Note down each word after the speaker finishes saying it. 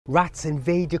Rats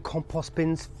invade your compost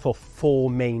bins for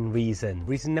four main reasons.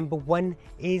 Reason number one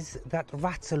is that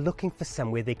rats are looking for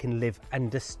somewhere they can live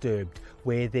undisturbed,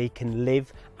 where they can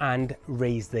live and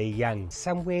raise their young,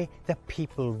 somewhere that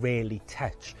people rarely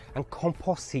touch. And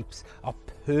compost heaps are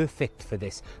perfect for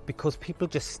this because people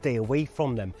just stay away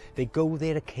from them. They go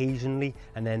there occasionally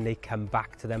and then they come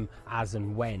back to them as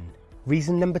and when.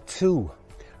 Reason number two.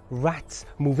 Rats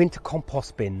move into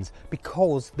compost bins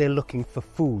because they're looking for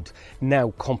food.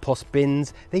 Now, compost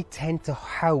bins, they tend to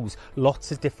house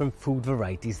lots of different food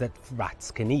varieties that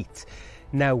rats can eat.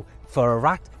 Now, for a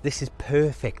rat, this is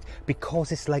perfect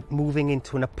because it's like moving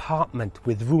into an apartment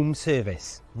with room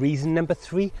service. Reason number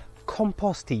three,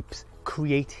 compost heaps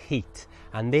create heat,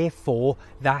 and therefore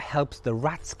that helps the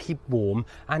rats keep warm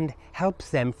and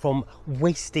helps them from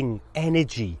wasting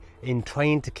energy in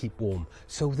trying to keep warm,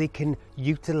 so they can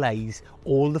utilize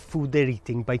all the food they're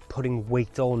eating by putting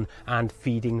weight on and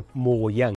feeding more young.